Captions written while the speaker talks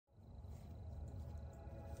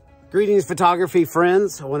Greetings, photography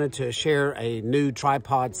friends. I wanted to share a new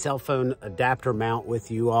tripod cell phone adapter mount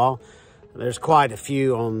with you all. There's quite a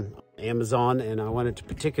few on Amazon, and I wanted to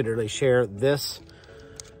particularly share this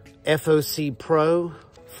FOCPro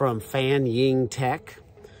from Fan Ying Tech.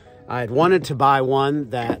 I had wanted to buy one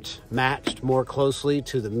that matched more closely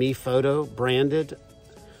to the Mi Photo branded,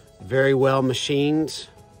 very well machined,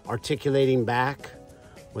 articulating back,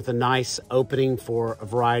 with a nice opening for a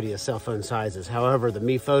variety of cell phone sizes. However, the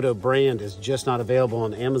Mi Photo brand is just not available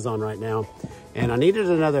on Amazon right now, and I needed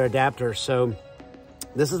another adapter, so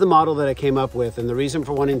this is the model that I came up with. And the reason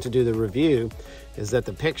for wanting to do the review is that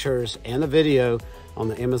the pictures and the video on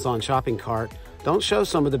the Amazon shopping cart don't show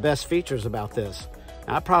some of the best features about this.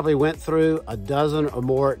 I probably went through a dozen or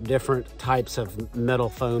more different types of metal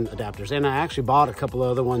phone adapters, and I actually bought a couple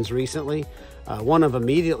other ones recently. One of them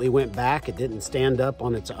immediately went back. It didn't stand up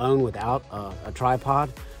on its own without a tripod,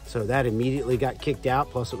 so that immediately got kicked out.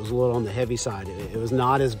 Plus, it was a little on the heavy side. It was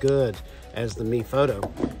not as good as the Mi Photo.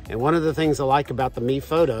 And one of the things I like about the Mi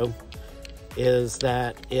Photo is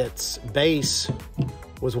that its base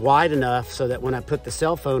was wide enough so that when I put the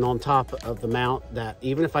cell phone on top of the mount, that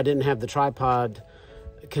even if I didn't have the tripod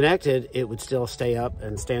connected, it would still stay up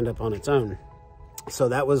and stand up on its own. So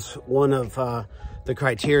that was one of the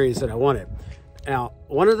criteria that I wanted. Now,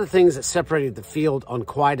 one of the things that separated the field on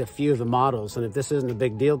quite a few of the models, and if this isn't a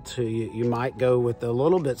big deal to you, you might go with a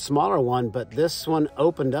little bit smaller one, but this one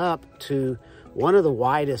opened up to one of the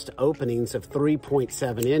widest openings of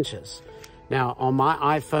 3.7 inches. Now, on my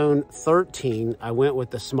iPhone 13, I went with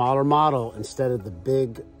the smaller model instead of the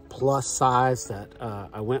big plus size that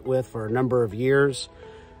I went with for a number of years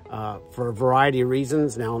for a variety of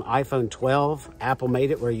reasons. Now, on iPhone 12, Apple made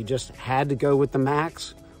it where you just had to go with the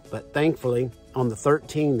max, but thankfully, on the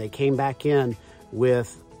 13, they came back in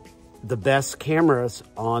with the best cameras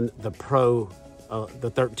on the Pro, the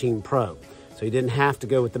 13 Pro. So you didn't have to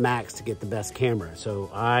go with the Max to get the best camera. So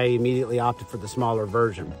I immediately opted for the smaller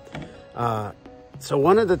version. So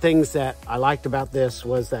one of the things that I liked about this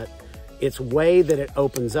was that its way that it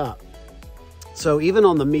opens up. So even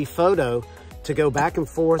on the Mi Photo, to go back and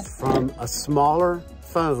forth from a smaller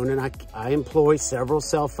phone, and I employ several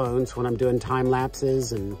cell phones when I'm doing time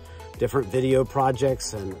lapses and different video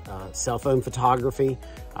projects and cell phone photography.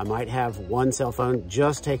 I might have one cell phone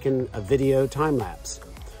just taking a video time lapse.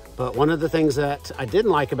 But one of the things that I didn't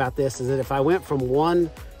like about this is that if I went from one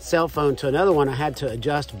cell phone to another one, I had to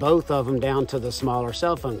adjust both of them down to the smaller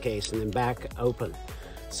cell phone case and then back open.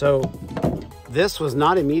 So this was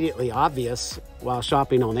not immediately obvious while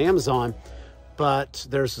shopping on Amazon, but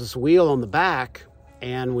there's this wheel on the back,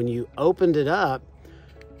 and when you opened it up,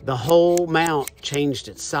 the whole mount changed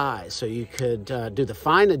its size. So you could do the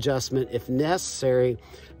fine adjustment if necessary,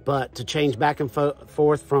 but to change back and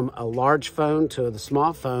forth from a large phone to the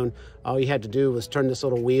small phone, all you had to do was turn this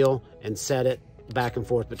little wheel and set it back and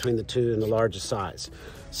forth between the two in the largest size.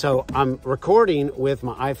 So I'm recording with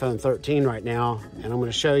my iPhone 13 right now, and I'm going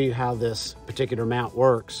to show you how this particular mount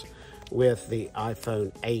works with the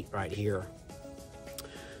iPhone 8 right here.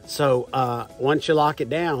 So once you lock it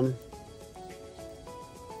down,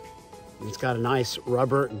 it's got a nice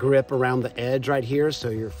rubber grip around the edge right here, so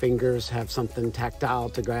your fingers have something tactile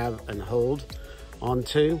to grab and hold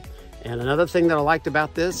onto. And another thing that I liked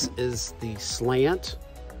about this is the slant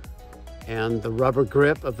and the rubber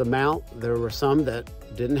grip of the mount. There were some that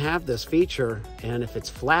didn't have this feature, and if it's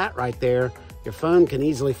flat right there, your phone can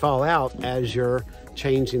easily fall out as you're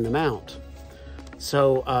changing the mount.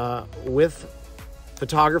 So with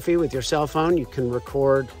photography with your cell phone, you can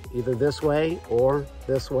record either this way or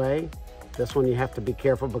this way. This one you have to be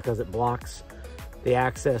careful because it blocks the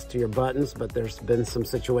access to your buttons, but there's been some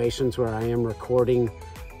situations where I am recording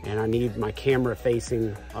and I need my camera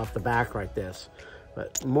facing off the back like this.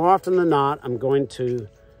 But more often than not, I'm going to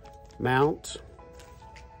mount.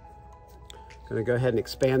 I'm going to go ahead and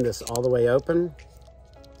expand this all the way open.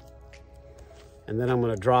 And then I'm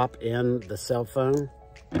going to drop in the cell phone.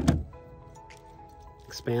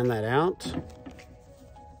 Expand that out.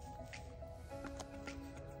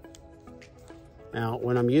 Now,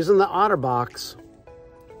 when I'm using the OtterBox,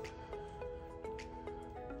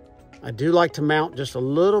 I do like to mount just a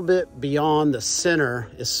little bit beyond the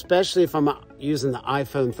center, especially if I'm using the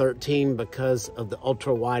iPhone 13 because of the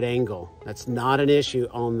ultra wide angle. That's not an issue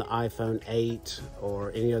on the iPhone 8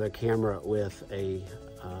 or any other camera with a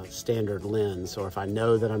standard lens, or if I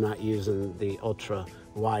know that I'm not using the ultra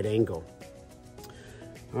wide angle.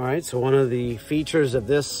 All right, so one of the features of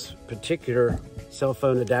this particular cell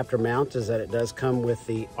phone adapter mount is that it does come with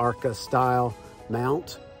the Arca style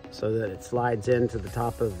mount so that it slides into the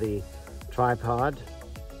top of the tripod.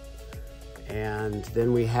 And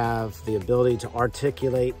then we have the ability to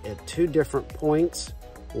articulate at 2 different points,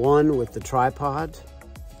 one with the tripod.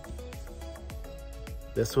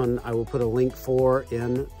 This one I will put a link for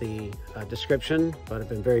in the description, but I've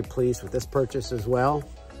been very pleased with this purchase as well.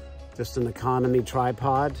 Just an economy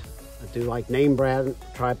tripod. I do like name brand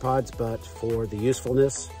tripods, but for the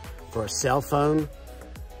usefulness for a cell phone,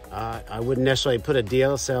 I wouldn't necessarily put a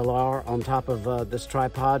DSLR on top of this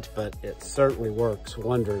tripod, but it certainly works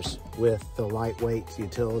wonders with the lightweight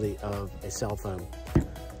utility of a cell phone.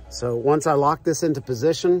 So once I lock this into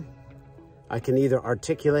position, I can either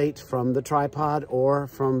articulate from the tripod or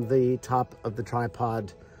from the top of the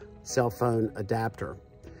tripod cell phone adapter.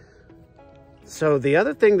 So the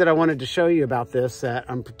other thing that I wanted to show you about this that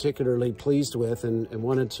I'm particularly pleased with and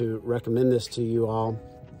wanted to recommend this to you all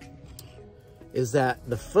is that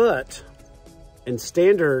the foot in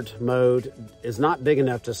standard mode is not big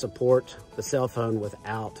enough to support the cell phone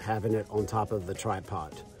without having it on top of the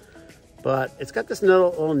tripod. But it's got this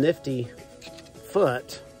little nifty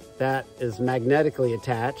foot that is magnetically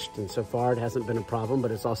attached, and so far it hasn't been a problem,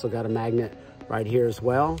 but it's also got a magnet right here as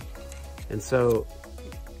well. And so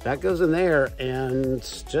that goes in there, and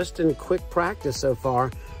just in quick practice so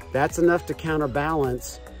far, that's enough to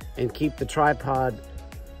counterbalance and keep the tripod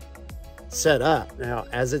set up. Now,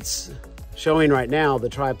 as it's showing right now, the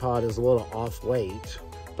tripod is a little off weight,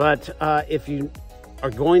 but if you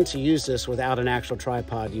are going to use this without an actual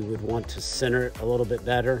tripod, you would want to center it a little bit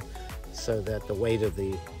better so that the weight of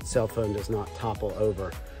the cell phone does not topple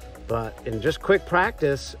over. But in just quick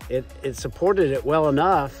practice, it supported it well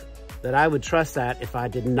enough that I would trust that if I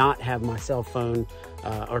did not have my cell phone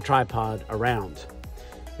or tripod around.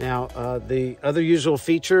 Now, the other usual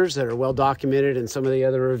features that are well documented in some of the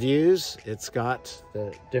other reviews, it's got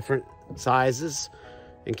the different sizes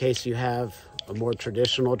in case you have a more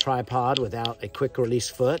traditional tripod without a quick release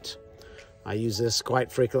foot. I use this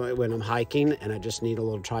quite frequently when I'm hiking and I just need a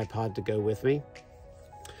little tripod to go with me.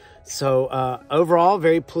 So overall,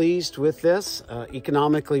 very pleased with this,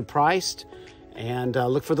 economically priced, and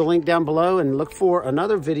look for the link down below and look for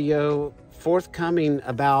another video forthcoming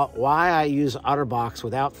about why I use OtterBox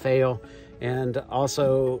without fail, and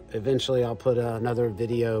also eventually I'll put another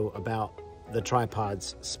video about the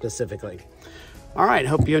tripods specifically. All right,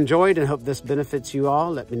 hope you enjoyed and hope this benefits you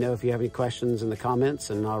all. Let me know if you have any questions in the comments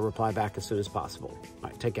and I'll reply back as soon as possible. All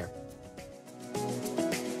right, take care.